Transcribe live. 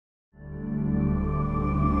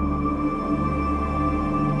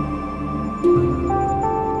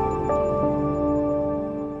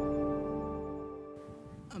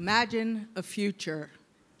Imagine a future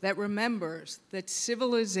that remembers that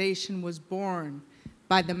civilization was born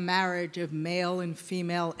by the marriage of male and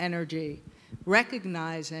female energy,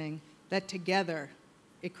 recognizing that together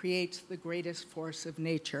it creates the greatest force of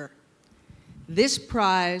nature. This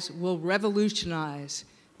prize will revolutionize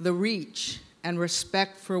the reach and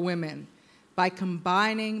respect for women by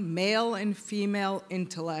combining male and female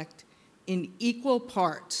intellect in equal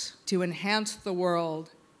parts to enhance the world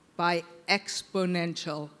by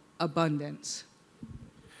exponential abundance.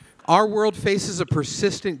 Our world faces a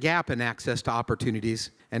persistent gap in access to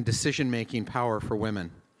opportunities and decision-making power for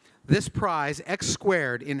women. This prize, X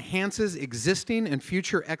Squared, enhances existing and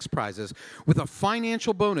future XPRIZes with a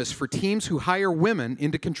financial bonus for teams who hire women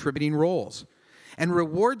into contributing roles, and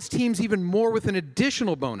rewards teams even more with an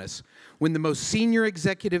additional bonus when the most senior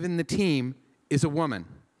executive in the team is a woman.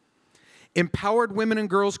 Empowered women and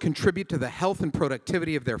girls contribute to the health and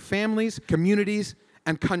productivity of their families, communities,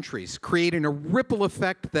 and countries, creating a ripple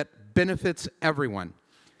effect that benefits everyone.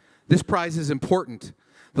 This prize is important.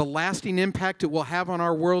 The lasting impact it will have on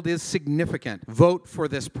our world is significant. Vote for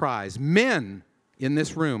this prize. Men in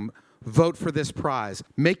this room, vote for this prize.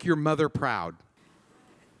 Make your mother proud.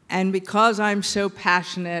 And because I'm so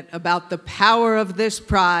passionate about the power of this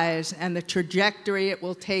prize and the trajectory it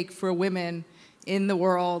will take for women in the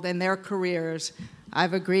world and their careers,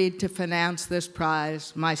 I've agreed to finance this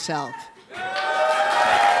prize myself.